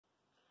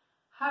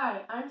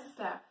Hi, I'm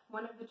Steph,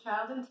 one of the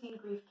child and teen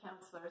grief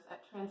counselors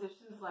at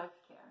Transitions Life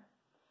Care.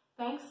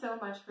 Thanks so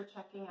much for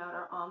checking out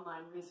our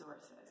online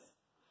resources.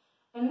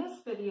 In this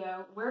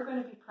video, we're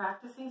going to be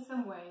practicing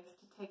some ways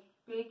to take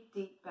big,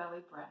 deep belly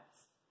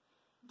breaths.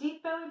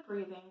 Deep belly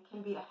breathing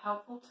can be a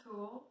helpful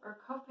tool or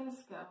coping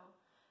skill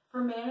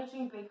for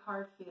managing big,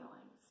 hard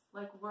feelings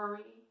like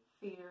worry,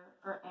 fear,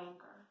 or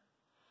anger.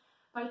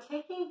 By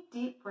taking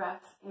deep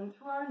breaths in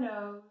through our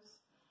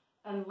nose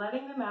and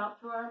letting them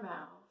out through our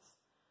mouths,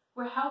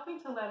 we're helping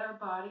to let our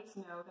bodies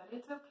know that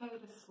it's okay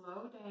to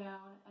slow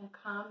down and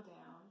calm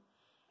down,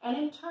 and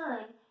in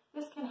turn,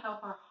 this can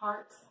help our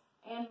hearts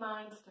and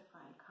minds to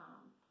find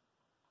calm.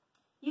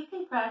 You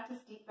can practice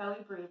deep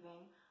belly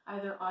breathing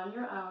either on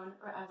your own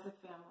or as a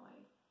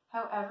family,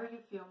 however you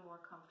feel more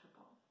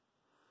comfortable.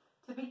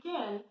 To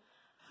begin,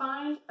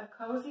 find a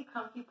cozy,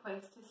 comfy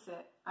place to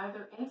sit,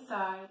 either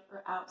inside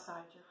or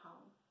outside your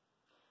home.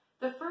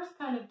 The first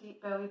kind of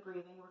deep belly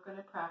breathing we're going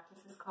to practice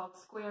is called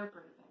square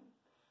breathing.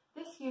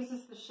 This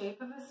uses the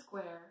shape of a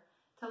square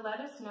to let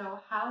us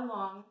know how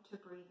long to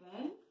breathe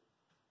in,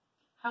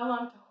 how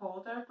long to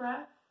hold our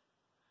breath,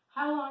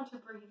 how long to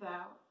breathe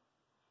out,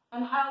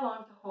 and how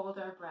long to hold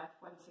our breath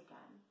once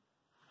again.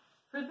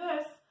 For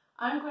this,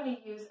 I'm going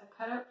to use a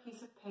cut-out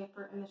piece of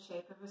paper in the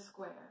shape of a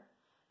square,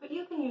 but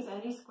you can use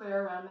any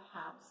square around the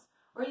house,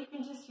 or you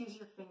can just use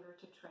your finger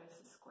to trace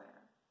a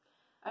square.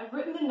 I've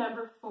written the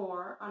number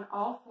 4 on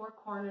all 4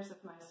 corners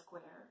of my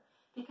square,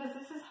 because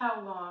this is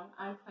how long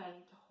I'm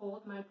planning to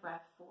hold my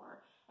breath for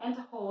and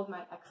to hold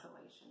my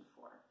exhalation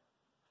for.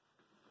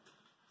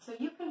 So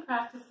you can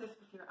practice this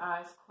with your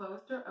eyes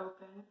closed or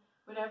open,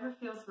 whatever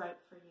feels right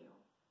for you.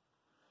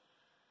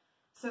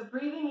 So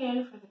breathing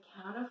in for the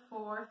count of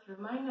 4 through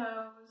my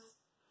nose,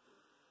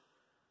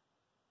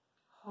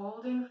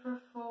 holding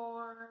for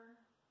 4,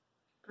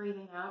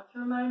 breathing out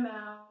through my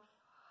mouth,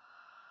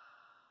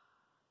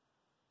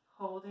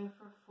 holding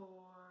for 4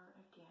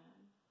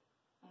 again,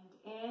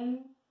 and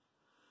in,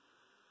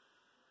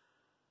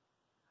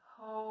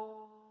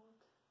 hold,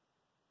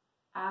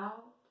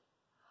 out,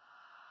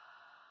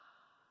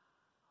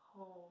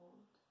 hold.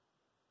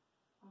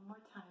 One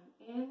more time,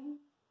 in,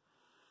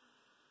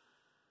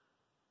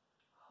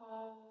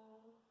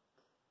 hold,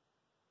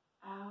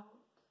 out,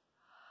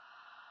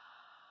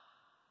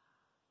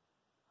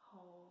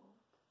 hold.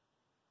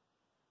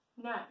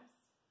 Nice.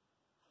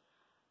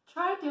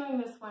 Try doing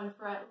this one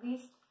for at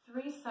least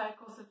 3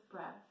 cycles of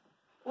breath,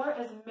 or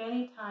as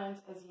many times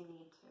as you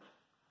need to.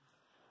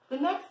 The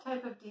next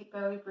type of deep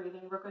belly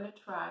breathing we're going to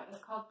try is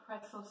called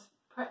pretzel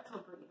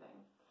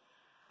breathing.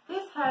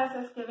 This has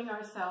us giving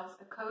ourselves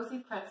a cozy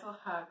pretzel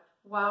hug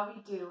while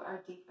we do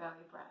our deep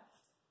belly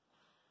breaths.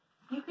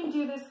 You can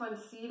do this one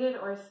seated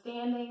or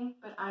standing,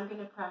 but I'm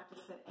going to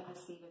practice it in a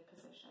seated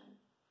position.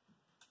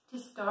 To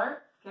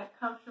start, get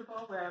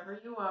comfortable wherever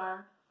you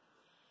are.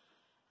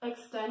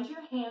 Extend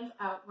your hands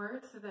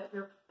outward so that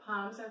your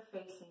palms are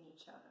facing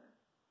each other.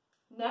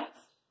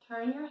 Next,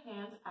 turn your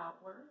hands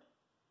outward.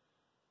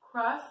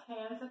 Cross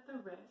hands at the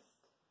wrist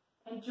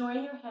and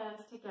join your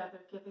hands together,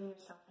 giving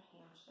yourself a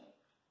handshake.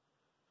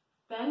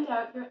 Bend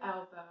out your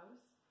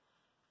elbows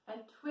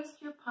and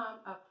twist your palm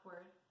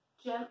upward,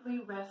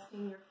 gently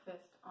resting your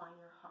fist on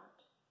your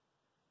heart.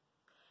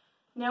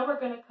 Now we're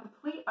going to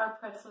complete our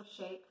pretzel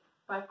shape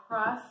by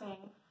crossing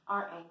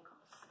our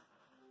ankles.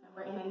 And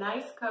we're in a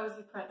nice,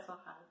 cozy pretzel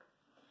hug.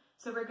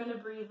 So we're going to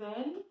breathe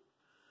in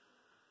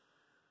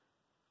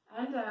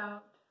and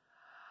out.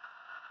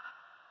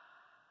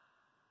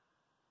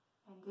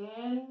 And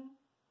in,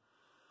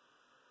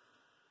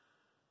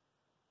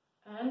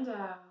 and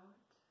out.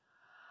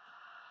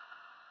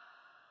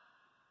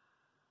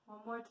 One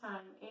more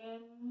time,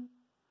 in,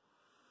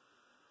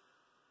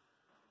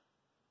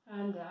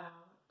 and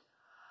out.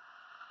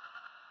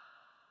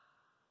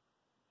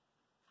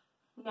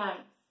 Nice.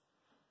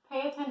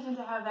 Pay attention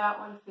to how that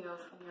one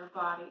feels in your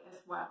body as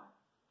well.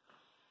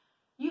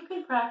 You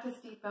can practice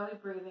deep belly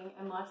breathing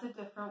in lots of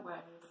different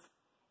ways.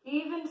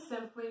 Even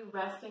simply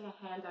resting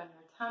a hand on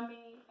your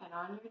tummy and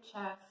on your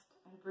chest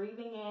and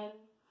breathing in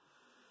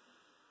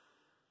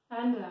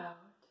and out.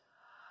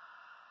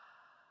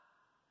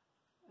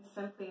 As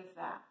simply as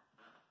that.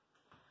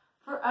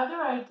 For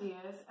other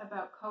ideas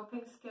about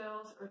coping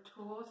skills or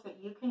tools that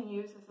you can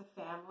use as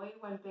a family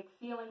when big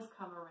feelings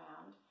come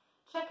around,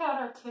 check out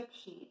our tip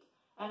sheet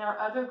and our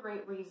other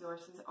great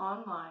resources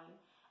online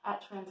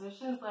at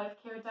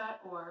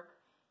transitionslifecare.org,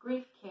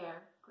 Grief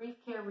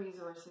Care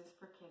resources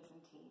for kids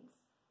and teens.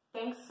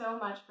 Thanks so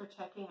much for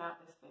checking out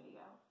this video.